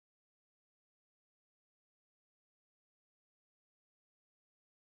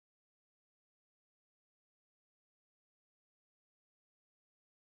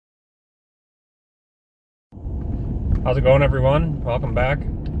How's it going, everyone? Welcome back.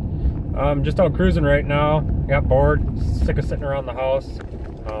 Just out cruising right now. Got bored, sick of sitting around the house.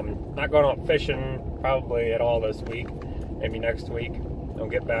 Not going out fishing probably at all this week. Maybe next week I'll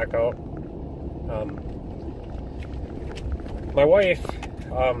get back out. My wife,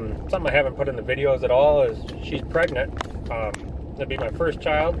 something I haven't put in the videos at all is she's pregnant. It'll be my first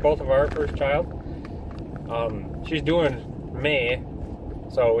child, both of our first child. She's doing May.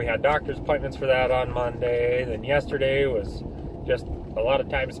 So we had doctor's appointments for that on Monday. Then yesterday was just a lot of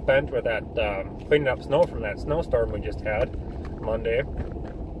time spent with that cleaning up snow from that snowstorm we just had Monday.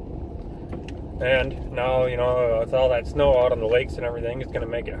 And now, you know, with all that snow out on the lakes and everything, it's going to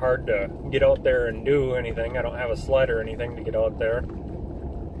make it hard to get out there and do anything. I don't have a sled or anything to get out there.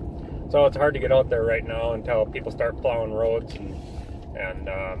 So it's hard to get out there right now until people start plowing roads and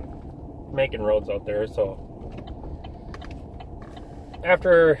making roads out there. So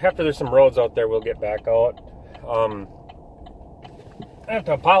after there's some roads out there, we'll get back out. I have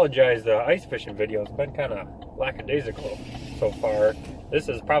to apologize, the ice fishing video has been kind of lackadaisical so far. This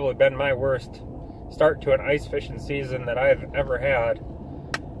has probably been my worst start to an ice fishing season that I've ever had.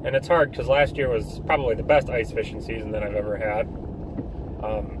 And it's hard because last year was probably the best ice fishing season that I've ever had.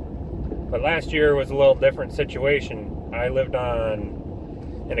 But last year was a little different situation. I lived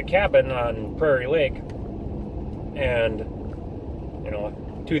in a cabin on Prairie Lake, and you know,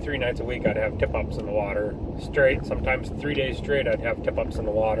 2-3 nights a week I'd have tip-ups in the water straight. Sometimes 3 days straight I'd have tip-ups in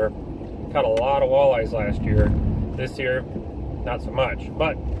the water. Caught a lot of walleyes last year. This year, not so much.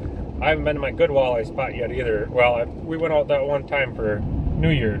 But I haven't been to my good walleye spot yet either. Well, we went out that one time for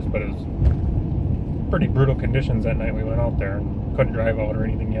New Year's, but it was pretty brutal conditions that night we went out there and couldn't drive out or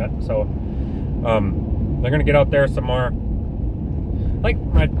anything yet. So they're gonna get out there some more. Like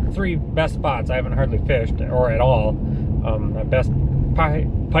my 3 best spots I haven't hardly fished or at all. My best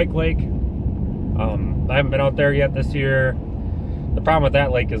Pike Lake. I haven't been out there yet this year. The problem with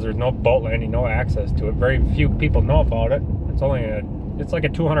that lake is there's no boat landing, no access to it. Very few people know about it. It's like a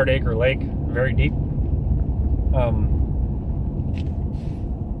 200-acre lake, very deep.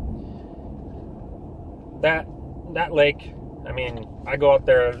 That lake, I mean, I go out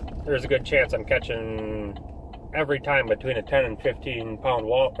there, there's a good chance I'm catching every time between a 10 and 15 pound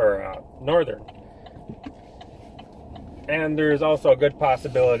northern. And there's also a good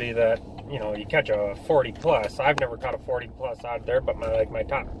possibility that, you know, you catch a 40 plus. I've never caught a 40 plus out there, but my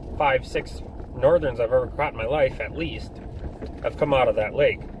top 5-6 northerns I've ever caught in my life, at least, have come out of that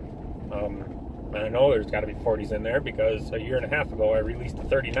lake. And I know there's got to be 40s in there because a year and a half ago I released a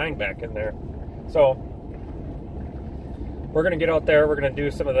 39 back in there. So we're going to get out there, we're going to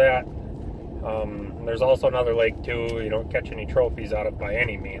do some of that. There's also another lake too. You don't catch any trophies out of by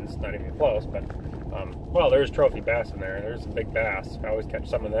any means, not even close, but well, there's trophy bass in there. There's some big bass. I always catch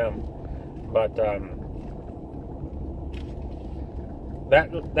some of them. But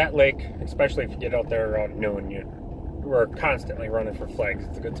that lake, especially if you get out there around noon, we're constantly running for flags.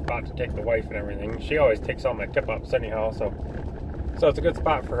 It's a good spot to take the wife and everything. She always takes all my tip-ups anyhow, so it's a good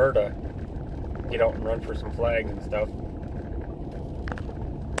spot for her to get out and run for some flags and stuff.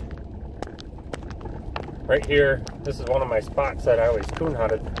 Right here, this is one of my spots that I always coon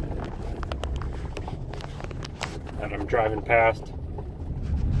hunted. And I'm driving past.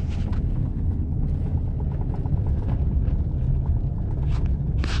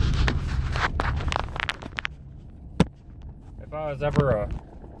 If I was ever a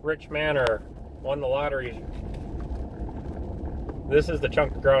rich man or won the lottery, this is the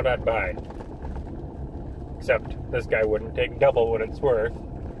chunk of ground I'd buy. Except this guy wouldn't take double what it's worth.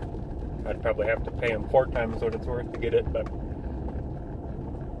 I'd probably have to pay him 4 times what it's worth to get it, but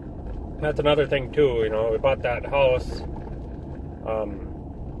that's another thing too. You know, we bought that house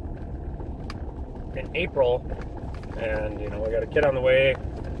in April, and you know, we got a kid on the way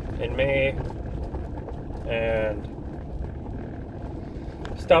in May and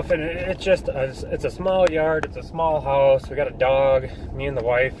stuff, and it's just it's a small yard, it's a small house. We got a dog, me and the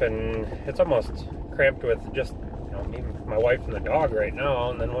wife, and it's almost cramped with just, you know, me, my wife, and the dog right now.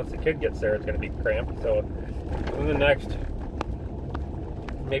 And then once the kid gets there, it's going to be cramped. So in the next,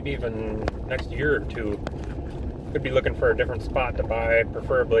 maybe even next year or 2, could be looking for a different spot to buy,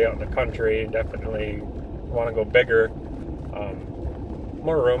 preferably out in the country. Definitely want to go bigger,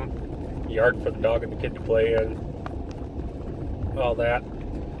 more room, yard for the dog and the kid to play in, all that.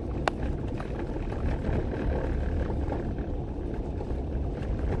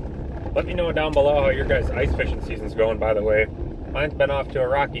 Let me know down below how your guys' ice fishing season's going, by the way. Mine's been off to a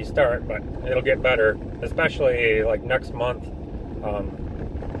rocky start, but it'll get better, especially like next month.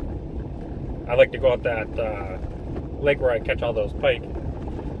 I like to go out that lake where I catch all those pike.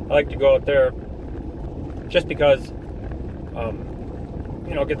 I like to go out there just because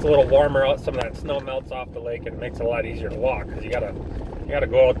You know, it gets a little warmer out, some of that snow melts off the lake, and it makes it a lot easier to walk, because you gotta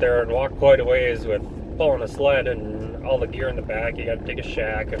go out there and walk quite a ways with pulling a sled and all the gear in the back. You gotta take a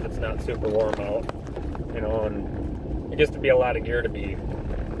shack if it's not super warm out, you know, and it gets to be a lot of gear to be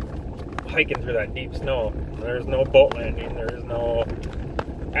hiking through that deep snow. There's no boat landing, there's no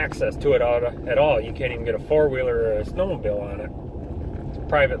access to it at all. You can't even get a four-wheeler or a snowmobile on it. It's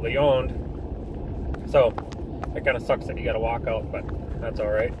privately owned, so it kind of sucks that you gotta walk out, but that's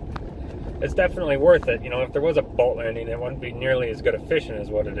all right. It's definitely worth it. You know, if there was a boat landing, it wouldn't be nearly as good a fishing as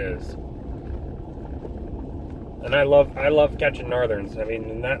what it is. And I love catching northerns. I mean,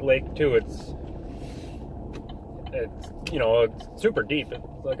 in that lake too, it's you know, it's super deep. It's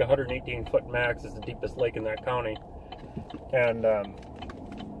like 118 foot max. It's the deepest lake in that county, and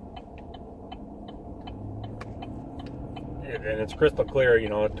it's crystal clear. You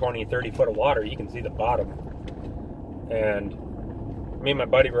know, 20-30 foot of water, you can see the bottom. And me and my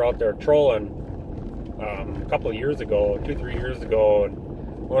buddy were out there trolling a couple of years ago, 2-3 years ago, and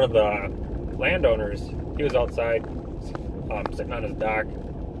one of the landowners, he was outside sitting on his dock.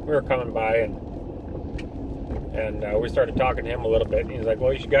 We were coming by, and we started talking to him a little bit, and he's like,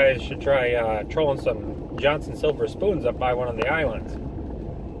 well, you guys should try trolling some Johnson silver spoons up by one of the islands.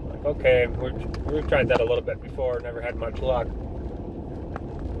 I'm like, okay, we've tried that a little bit before, never had much luck.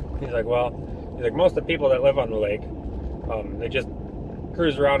 He's like, most of the people that live on the lake, they just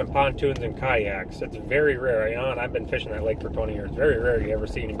cruise around in pontoons and kayaks. It's very rare, you know, and I've been fishing that lake for 20 years. Very rare you ever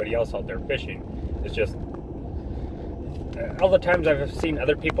see anybody else out there fishing. It's just, all the times I've seen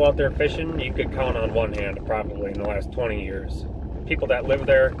other people out there fishing, you could count on one hand probably in the last 20 years. People that live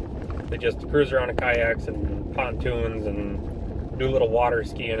there, they just cruise around in kayaks and pontoons and do little water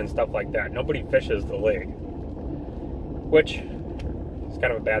skiing and stuff like that. Nobody fishes the lake, which is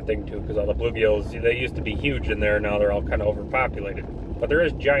kind of a bad thing too, because all the bluegills, they used to be huge in there, now they're all kind of overpopulated. But there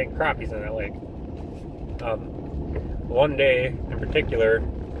is giant crappies in that lake. One day in particular,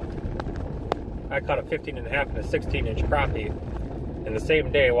 I caught a 15.5 and a 16-inch crappie in the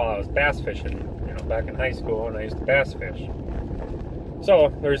same day while I was bass fishing, you know, back in high school, and I used to bass fish.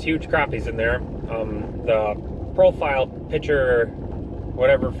 So there's huge crappies in there. The profile picture,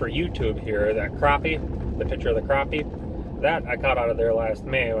 whatever for YouTube here, that crappie, the picture of the crappie, that I caught out of there last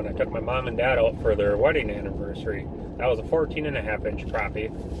May when I took my mom and dad out for their wedding anniversary. That was a 14.5-inch crappie. I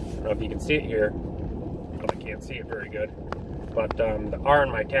don't know if you can see it here. Well, I can't see it very good. But the R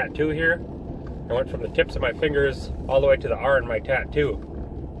in my tattoo here, I went from the tips of my fingers all the way to the R in my tattoo.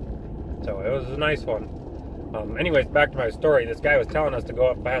 So it was a nice one. Anyways, back to my story. This guy was telling us to go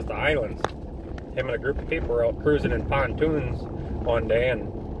up past the islands. Him and a group of people were out cruising in pontoons one day,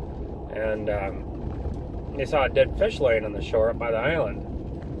 and they saw a dead fish laying on the shore up by the island.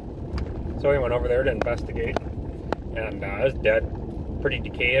 So he went over there to investigate, and it was dead, pretty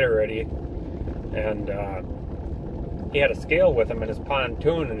decayed already. And he had a scale with him in his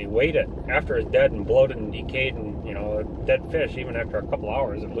pontoon, and he weighed it after it's dead and bloated and decayed. And you know, dead fish, even after a couple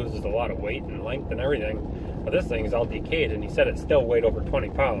hours, it loses a lot of weight and length and everything. But this thing is all decayed, and he said it still weighed over 20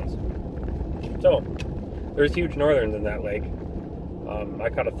 pounds. So there's huge northerns in that lake. I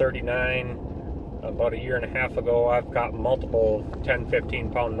caught a 39 about a year and a half ago. I've caught multiple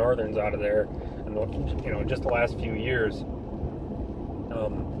 10-15 pound northerns out of there, and you know, just the last few years.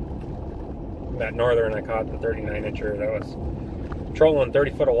 That northern I caught, the 39-incher, that was trolling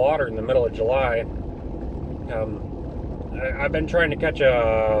 30 foot of water in the middle of July. I've been trying to catch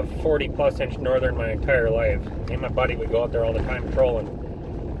a 40+ inch northern my entire life. Me and my buddy would go out there all the time trolling,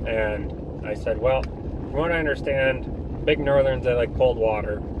 and I said, well, from what I understand, big northerns, they like cold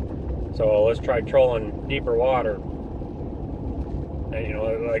water, so let's try trolling deeper water. And you know,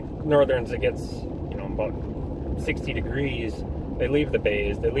 like northerns, it gets, you know, about 60 degrees. They leave the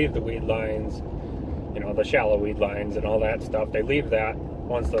bays, they leave the weed lines, you know, the shallow weed lines and all that stuff. They leave that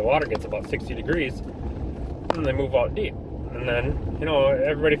once the water gets about 60 degrees, and they move out deep. And then, you know,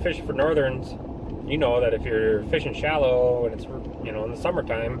 everybody fishing for northerns, you know that if you're fishing shallow and it's, you know, in the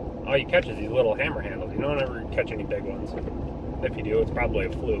summertime, all you catch is these little hammer handles. You don't ever catch any big ones. If you do, it's probably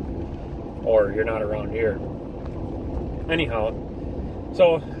a fluke, or you're not around here. Anyhow,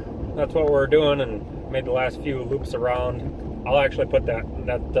 so that's what we're doing, and made the last few loops around. I'll actually put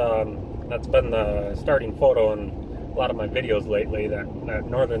that's been the starting photo in a lot of my videos lately, that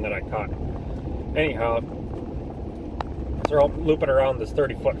northern that I caught. Anyhow, so we're looping around this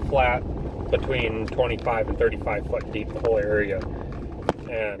 30-foot flat between 25 and 35 foot deep, the whole area.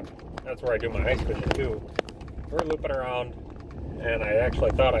 And that's where I do my ice fishing too. We're looping around, and I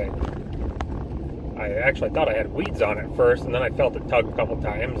actually thought I had weeds on it first, and then I felt it tug a couple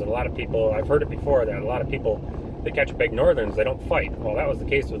times. And a lot of people, I've heard it before, that a lot of people they catch big northerns, they don't fight. Well, that was the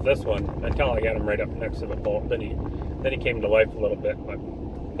case with this one until I got him right up next to the boat. Then he came to life a little bit. But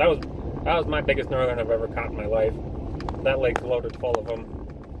that was my biggest northern I've ever caught in my life. That lake's loaded full of them.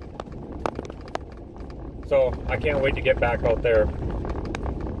 So I can't wait to get back out there.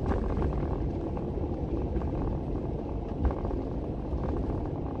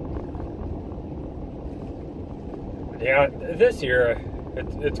 Yeah, this year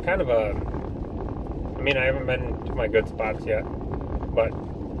it's kind of a. I mean, I haven't been to my good spots yet, but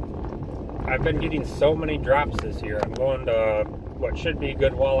I've been getting so many drops this year. I'm going to what should be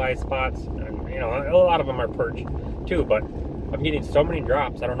good walleye spots, and you know, a lot of them are perch too, but I'm getting so many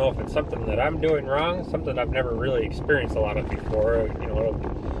drops. I don't know if it's something that I'm doing wrong, something I've never really experienced a lot of before. You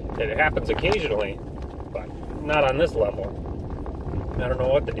know, it happens occasionally, but not on this level. I don't know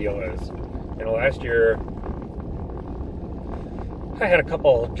what the deal is. You know, last year I had a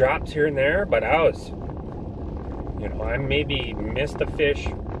couple drops here and there, but I maybe missed a fish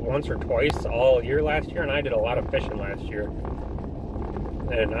once or twice all year last year, and I did a lot of fishing last year.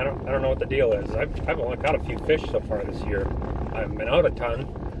 And I don't know what the deal is. I've only caught a few fish so far this year. I haven't been out a ton,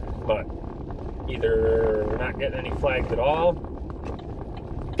 but either we're not getting any flags at all,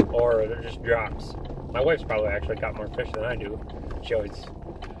 or they're just drops. My wife's probably actually caught more fish than I do. She always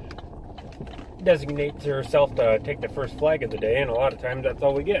designates herself to take the first flag of the day, and a lot of times that's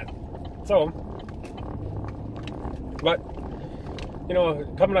all we get. So, but you know,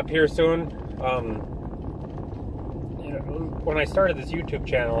 coming up here soon, you know, when I started this YouTube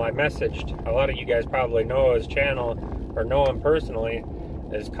channel, I messaged, a lot of you guys probably know his channel or know him personally,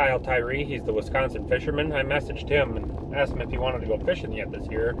 is Kyle Tyree. He's the Wisconsin fisherman. I messaged him and asked him if he wanted to go fishing yet this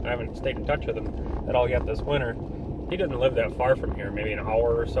year. I haven't stayed in touch with him at all yet this winter. He doesn't live that far from here, maybe an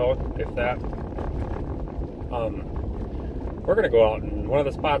hour or so, if that. We're going to go out, and one of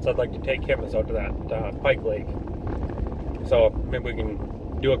the spots I'd like to take him is out to that Pike Lake. So maybe we can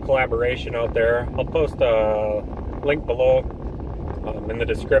do a collaboration out there. I'll post a link below in the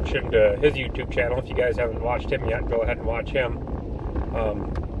description to his YouTube channel. If you guys haven't watched him yet, go ahead and watch him.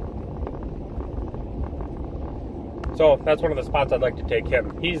 So that's one of the spots I'd like to take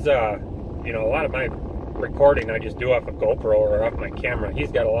him. He's, you know, a lot of my recording I just do off a GoPro or off my camera.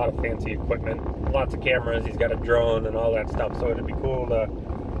 He's got a lot of fancy equipment, lots of cameras. He's got a drone and all that stuff. So it'd be cool to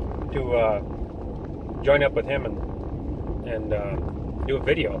join up with him and do a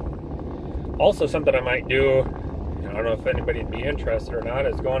video. Also, something I might do, I don't know if anybody'd be interested or not,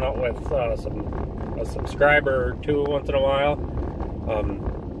 is going out with a subscriber or two once in a while.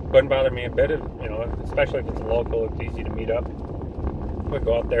 Wouldn't bother me a bit, you know, especially if it's a local. It's easy to meet up. We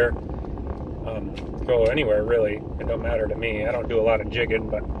go out there, go anywhere really. It don't matter to me. I don't do a lot of jigging,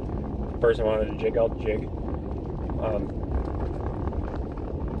 but if the person wanted to jig, I'll jig.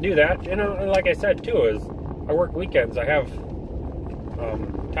 Do that. You know, like I said too, is I work weekends. I have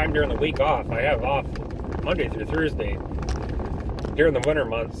time during the week off. I have off Monday through Thursday. During the winter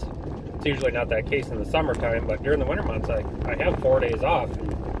months, it's usually not that case in the summertime, but during the winter months, I have 4 days off.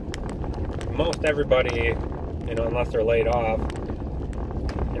 Most everybody, you know, unless they're laid off,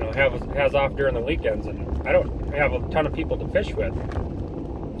 you know, has off during the weekends, and I don't have a ton of people to fish with.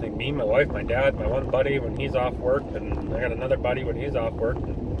 Like me, my wife, my dad, my one buddy when he's off work, and I got another buddy when he's off work,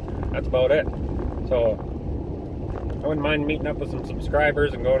 and that's about it. So I wouldn't mind meeting up with some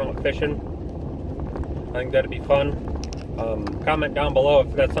subscribers and going out fishing. I think that'd be fun. Comment down below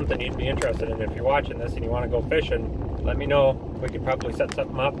if that's something you'd be interested in. If you're watching this and you want to go fishing, let me know. We could probably set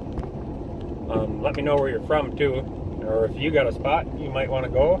something up. Let me know where you're from too, or if you got a spot you might want to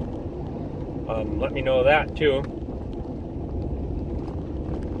go. Let me know that too.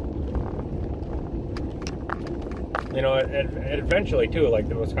 You know, and eventually too, like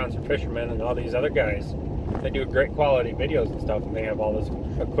the Wisconsin fishermen and all these other guys, they do great quality videos and stuff, and they have all this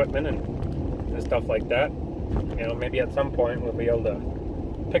equipment and stuff like that. You know, maybe at some point we'll be able to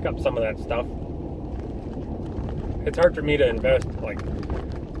pick up some of that stuff. It's hard for me to invest, like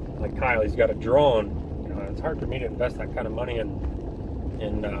Kyle, he's got a drone. You know, it's hard for me to invest that kind of money in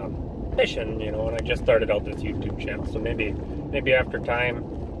fishing. You know, and I just started out this YouTube channel, so maybe after time,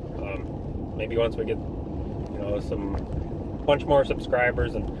 maybe once we get, you know, bunch more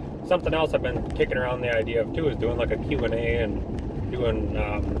subscribers. And something else I've been kicking around the idea of too is doing like a Q&A and doing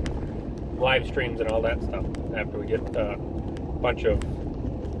live streams and all that stuff after we get a bunch of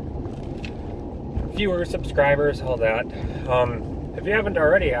viewers, subscribers, all that. If you haven't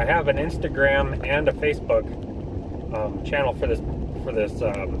already, I have an Instagram and a Facebook channel for this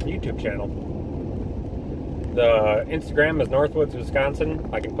YouTube channel. The Instagram is Northwoods Wisconsin.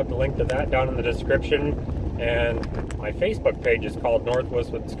 I can put the link to that down in the description, and my Facebook page is called Northwest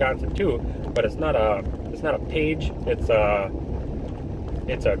Wisconsin too, but it's not a page. It's a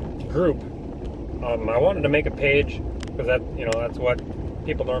group. I wanted to make a page because that's what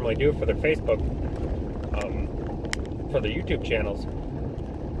people normally do for their Facebook, for their YouTube channels.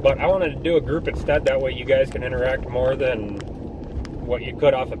 But I wanted to do a group instead. That way you guys can interact more than what you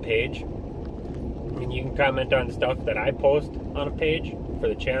could off a page. I mean, you can comment on stuff that I post on a page for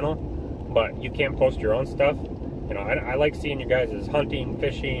the channel, but you can't post your own stuff. I like seeing you guys' hunting,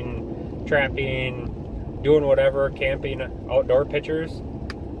 fishing, trapping, doing whatever, camping, outdoor pictures.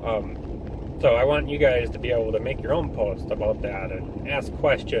 So I want you guys to be able to make your own posts about that and ask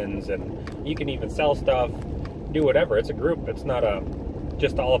questions, and you can even sell stuff, do whatever. It's a group. It's not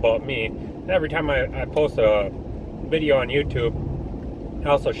just all about me. And every time I post a video on YouTube, I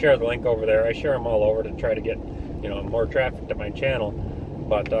also share the link over there. I share them all over to try to get more traffic to my channel.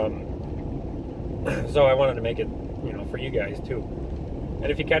 But so I wanted to make it for you guys too.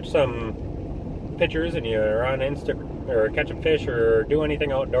 And if you catch some pictures and you're on Instagram or catching fish or do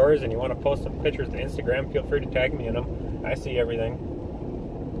anything outdoors and you want to post some pictures to Instagram, feel free to tag me in them. I see everything.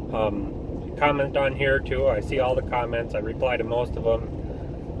 Comment on here too. I see all the comments. I reply to most of them.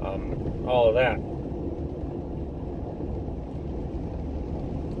 All of that.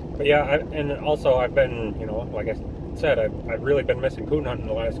 But yeah, and also I've been, like I said, I've really been missing coon hunting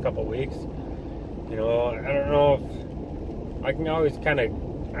the last couple of weeks. I don't know if I can always kind of,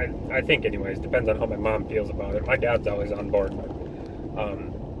 I think anyways, depends on how my mom feels about it. My dad's always on board, but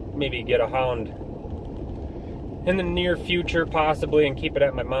maybe get a hound in the near future possibly and keep it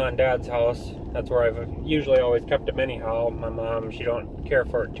at my mom and dad's house. That's where I've usually always kept him anyhow. My mom, she don't care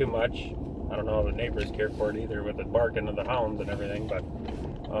for it too much. I don't know if the neighbors care for it either with the barking of the hounds and everything, but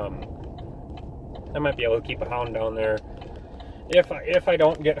I might be able to keep a hound down there. If I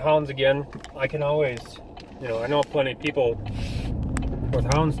don't get hounds again, I can always, I know plenty of people with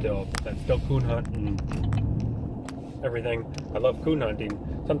hounds still that still coon hunt and everything. I love coon hunting.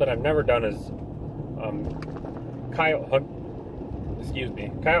 Something I've never done is coyote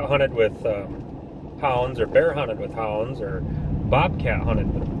hunted with hounds, or bear hunted with hounds, or bobcat hunted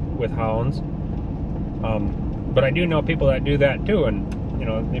with hounds. But I do know people that do that too, and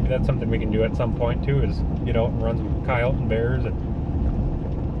maybe that's something we can do at some point too, is get out and run some coyote and bears and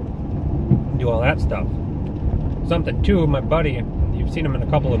do all that stuff. Something too, my buddy, you've seen him in a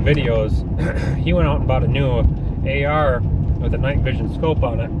couple of videos, he went out and bought a new AR with a night vision scope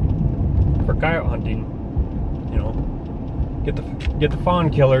on it for coyote hunting. Get the fawn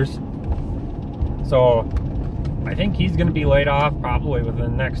killers. So I think he's going to be laid off probably within the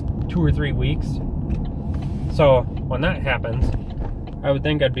next 2 or 3 weeks. So when that happens, I would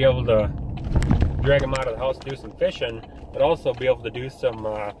think I'd be able to drag him out of the house, do some fishing, but also be able to do some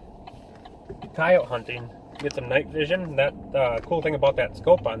coyote hunting, get some night vision. That cool thing about that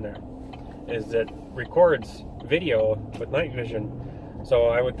scope on there is it records video with night vision. So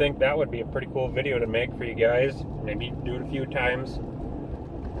I would think that would be a pretty cool video to make for you guys. Maybe do it a few times.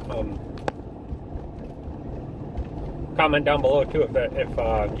 Comment down below too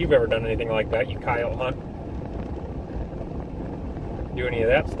if you've ever done anything like that. You coyote hunt, do any of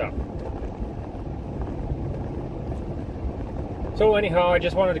that stuff. So anyhow, I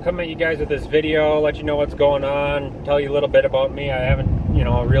just wanted to come at you guys with this video, let you know what's going on, tell you a little bit about me. I haven't,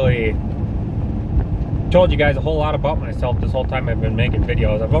 really told you guys a whole lot about myself this whole time I've been making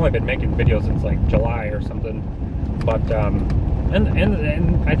videos. I've only been making videos since like July or something. But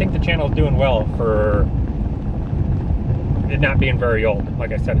and I think the channel's doing well for it not being very old.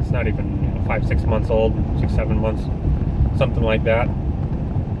 Like I said, it's not even 5-6 months old, 6-7 months, something like that.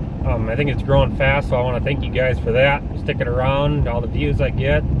 I think it's growing fast, so I want to thank you guys for that, sticking around, all the views I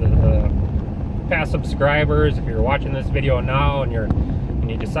get, the past subscribers. If you're watching this video now and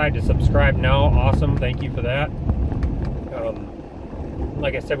you decide to subscribe now, awesome, thank you for that.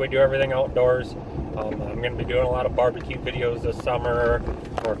 Like I said, we do everything outdoors. I'm going to be doing a lot of barbecue videos this summer,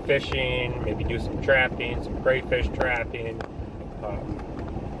 more fishing, maybe do some trapping, some crayfish trapping,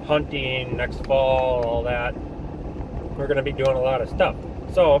 hunting next fall, all that. We're going to be doing a lot of stuff.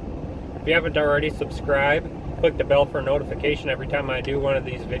 So, if you haven't already, subscribe, click the bell for a notification every time I do one of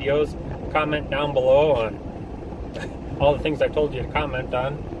these videos. Comment down below on all the things I told you to comment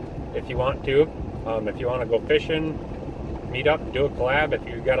on if you want to. If you want to go fishing, meet up, do a collab. If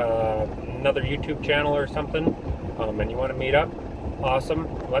you've got another YouTube channel or something and you want to meet up, awesome,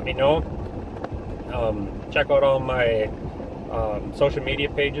 let me know. Check out all my social media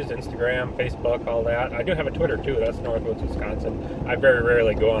pages, Instagram, Facebook, all that. I do have a Twitter too, that's Northwest Wisconsin. I very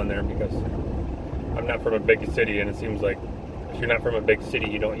rarely go on there because I'm not from a big city, and it seems like if you're not from a big city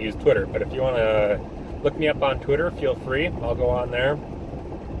you don't use Twitter. But if you want to look me up on Twitter, feel free. I'll go on there.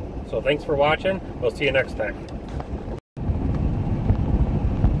 So thanks for watching. We'll see you next time.